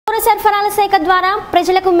సరఫరాల శాఖ ద్వారా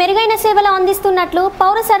ప్రజలకు మెరుగైన సేవలు అందిస్తున్నట్లు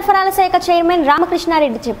పౌర సరఫరాల శాఖ చైర్మన్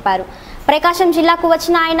రామకృష్ణారెడ్డి చెప్పారు. ప్రకాశం జిల్లాకు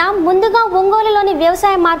వచ్చిన ఆయన ముందుగా ఒంగోలులోని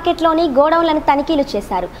వ్యవసాయ మార్కెట్లోని గోడౌన్లను తనిఖీలు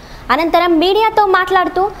చేశారు. అనంతరం మీడియాతో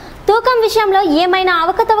మాట్లాడుతూ తూకం విషయంలో ఏమైనా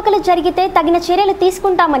అవకతవకలు జరిగితే తగిన చర్యలు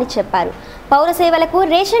తీసుకుంటామని చెప్పారు. పౌర సేవలకు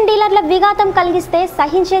రేషన్ డీలర్ల విఘాతం కలిగిస్తే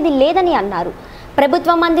సహించేది లేదని అన్నారు.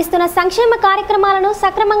 ప్రభుత్వం అందిస్తున్న సంక్షేమ కార్యక్రమాలను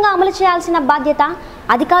సక్రమంగా అమలు చేయాల్సిన బాధ్యత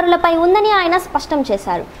అధికారులపై ఉందని ఆయన స్పష్టం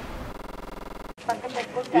చేశారు.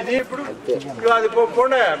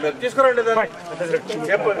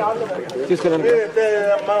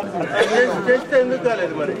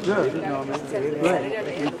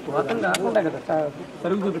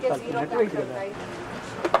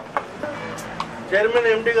 చైర్మన్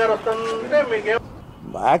ఎండి గారు వస్తుంటే మీకు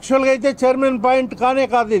యాక్చువల్గా అయితే చైర్మన్ పాయింట్ కానే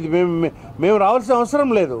కాదు ఇది. మేము రావాల్సిన అవసరం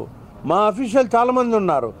లేదు. మా అఫీషియల్ చాలామంది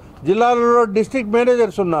ఉన్నారు. జిల్లాలలో డిస్ట్రిక్ట్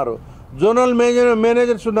మేనేజర్స్ ఉన్నారు, జోనల్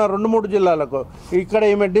మేనేజర్స్ ఉన్నారు 2-3 జిల్లాలకు. ఇక్కడ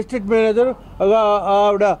ఈమె డిస్ట్రిక్ట్ మేనేజర్,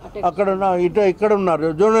 ఆవిడ అక్కడ ఇక్కడ ఉన్నారు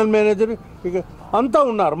జోనల్ మేనేజర్, అంతా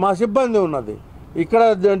ఉన్నారు. మా సిబ్బంది ఉన్నది ఇక్కడ.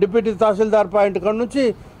 డిప్యూటీ తహసీల్దార్ పాయింట్ కాడ నుంచి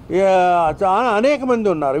అనేక మంది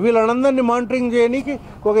ఉన్నారు. వీళ్ళందరినీ మానిటరింగ్ చేయడానికి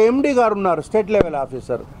ఒక ఎండి గారు ఉన్నారు, స్టేట్ లెవెల్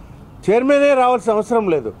ఆఫీసర్. చైర్మనే రావాల్సిన అవసరం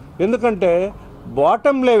లేదు. ఎందుకంటే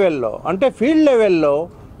బాటమ్ లెవెల్లో అంటే ఫీల్డ్ లెవెల్లో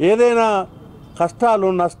ఏదైనా కష్టాలు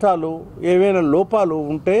నష్టాలు ఏవైనా లోపాలు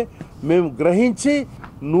ఉంటే మేము గ్రహించి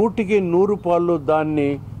 100కి 100 దాన్ని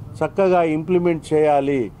చక్కగా ఇంప్లిమెంట్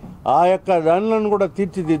చేయాలి, ఆ యొక్క దానిలను కూడా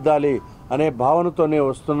తీర్చిదిద్దాలి అనే భావనతోనే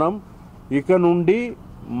వస్తున్నాం. ఇక నుండి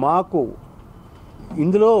మాకు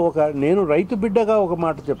ఇందులో నేను రైతు బిడ్డగా ఒక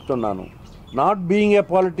మాట చెప్తున్నాను. Not being a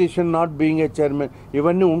politician, not being a chairman,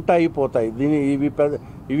 ఇవన్నీ ఉంటాయి పోతాయి.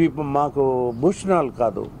 ఇవి మాకు భూషణాలు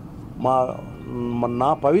కాదు. నా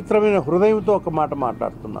పవిత్రమైన హృదయంతో ఒక మాట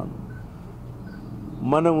మాట్లాడుతున్నాను.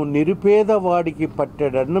 మనము నిరుపేదవాడికి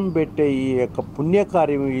పట్టెడన్నం పెట్టే ఈ యొక్క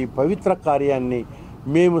పుణ్యకార్యం, ఈ పవిత్ర కార్యాన్ని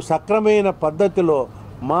మేము సక్రమైన పద్ధతిలో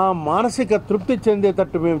మా మానసిక తృప్తి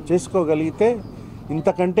చెందేటట్టు మేము చేసుకోగలిగితే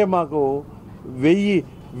ఇంతకంటే మాకు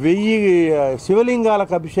 1000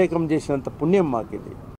 శివలింగాలకు అభిషేకం చేసినంత పుణ్యం మాకిది.